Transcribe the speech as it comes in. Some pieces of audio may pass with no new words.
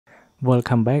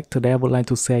Welcome back. Today I would like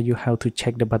to share you how to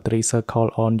check the battery circle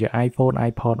on your iPhone,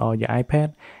 iPod or your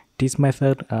iPad. This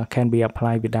method can be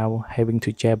applied without having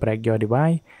to jailbreak your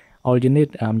device. All you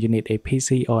need a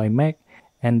PC or a Mac,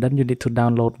 and then you need to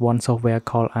download one software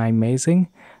called iMazing.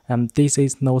 This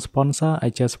is no sponsor. I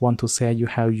just want to share you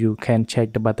how you can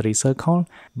check the battery circle.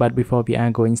 But before we are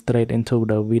going straight into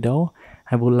the video,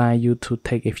 I would like you to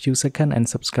take a few seconds and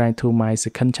subscribe to my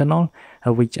second channel,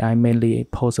 which I mainly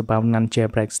post about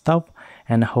non-jailbreak stuff,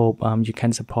 and I hope you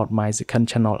can support my second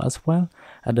channel as well.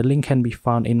 The link can be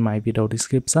found in my video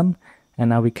description.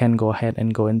 And now we can go ahead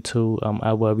and go into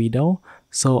our video.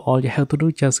 So all you have to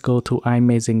do, just go to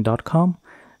imazing.com.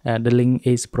 The link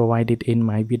is provided in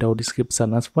my video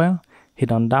description as well.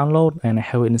 Hit on download, and I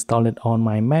have installed it on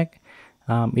my Mac.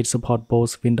 It supports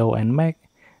both Windows and Mac.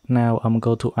 Now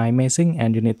go to iMazing,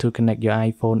 and you need to connect your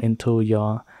iPhone into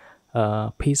your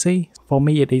PC. For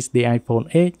me it is the iPhone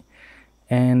 8.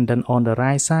 And then on the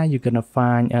right side you're gonna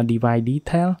find a device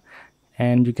detail,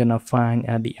 and you're gonna find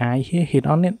the eye here. Hit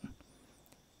on it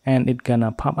and it's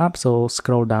gonna pop up, so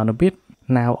scroll down a bit.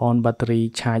 Now on battery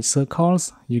charge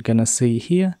circles, you're gonna see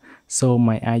here, so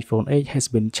my iPhone 8 has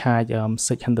been charged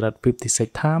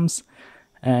 656 times.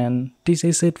 And this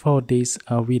is it for this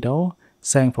video.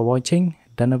 Thanks for watching,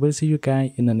 then I will see you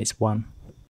guys in the next one.